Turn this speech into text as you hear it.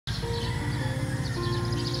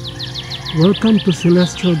Welcome to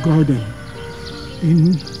Celestial Garden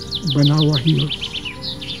in Banawa Hills.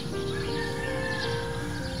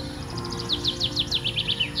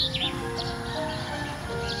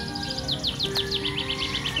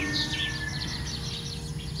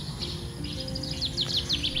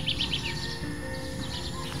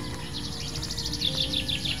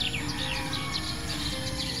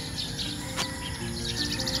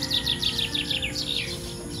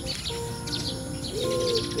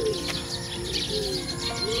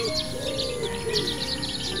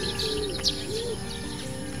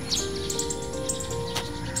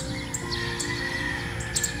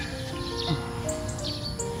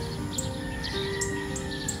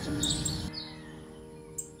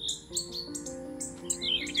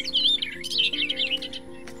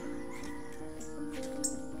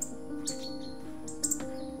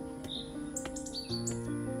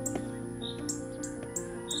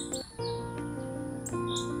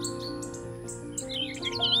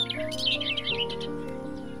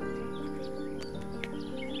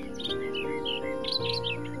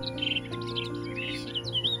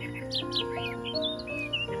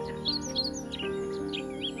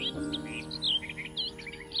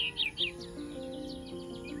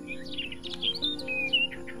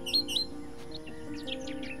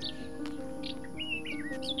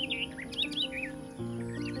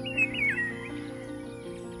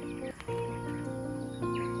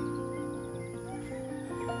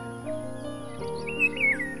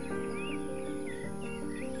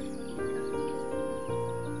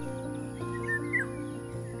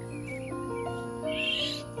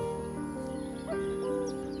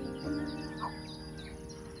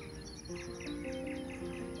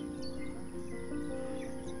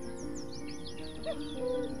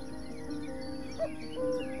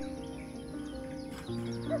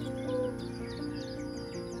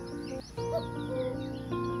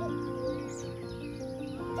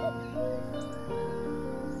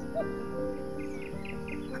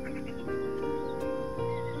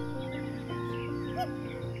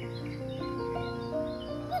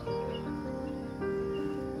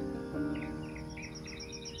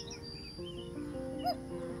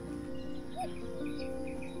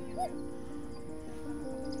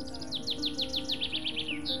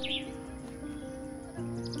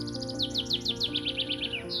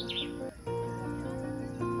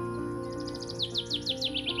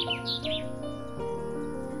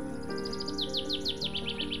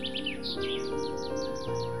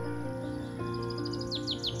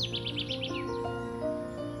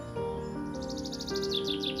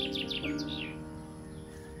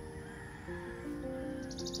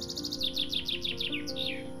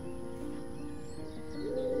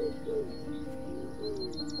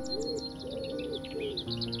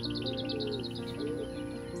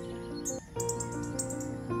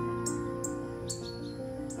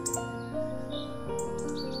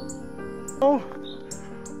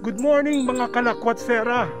 Good morning mga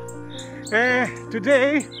kalakwatsera.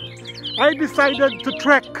 Today I decided to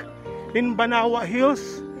trek in Banawa Hills,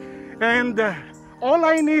 and all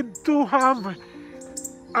I need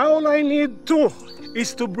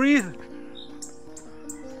is to breathe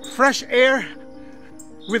fresh air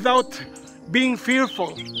without being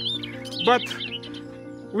fearful. But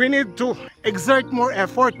we need to exert more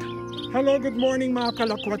effort. Hello, good morning mga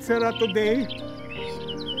kalakwatsera. Today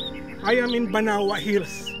I am in Banawa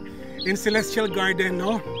Hills in Celestial Garden,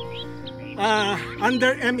 no?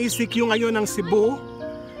 Under MECQ ngayon ng Cebu,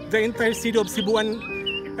 the entire city of Cebu,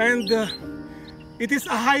 and it is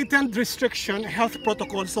a heightened restriction health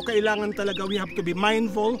protocol, so kailangan talaga we have to be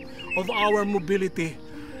mindful of our mobility.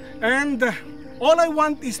 And all I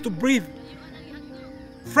want is to breathe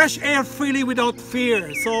fresh air freely without fear.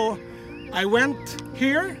 So I went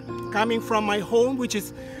here, coming from my home, which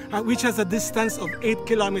has a distance of 8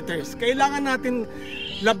 kilometers. Kailangan natin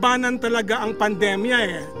labanan talaga ang pandemya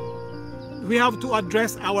eh. We have to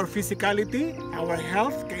address our physicality, our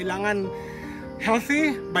health. Kailangan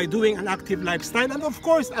healthy by doing an active lifestyle, and of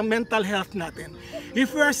course, ang mental health natin.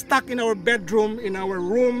 If we are stuck in our bedroom, in our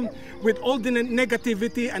room, with all the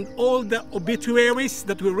negativity and all the obituaries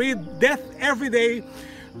that we read, death every day,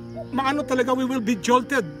 maano talaga, we will be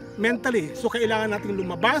jolted mentally. So kailangan natin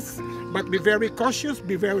lumabas, but be very cautious,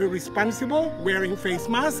 be very responsible, wearing face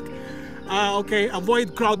mask,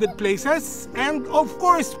 avoid crowded places, and of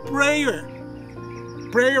course prayer.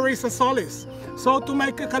 Prayer is a solace. So to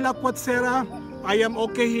my kalakwatsera, I am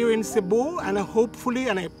okay here in Cebu, and hopefully,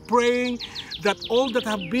 and I'm praying that all that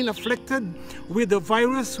have been afflicted with the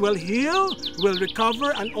virus will heal, will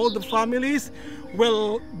recover, and all the families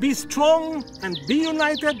will be strong and be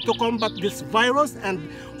united to combat this virus,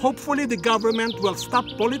 and hopefully the government will stop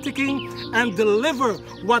politicking and deliver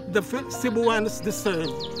what the Cebuanos deserve,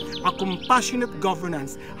 a compassionate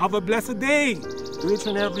governance. Have a blessed day to each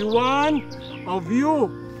and every one of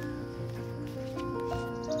you.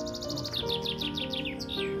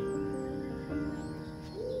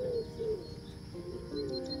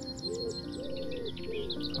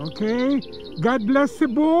 Okay, God bless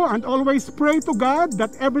Cebu, and always pray to God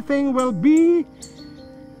that everything will be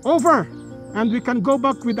over and we can go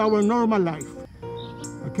back with our normal life.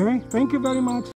 Okay, thank you very much.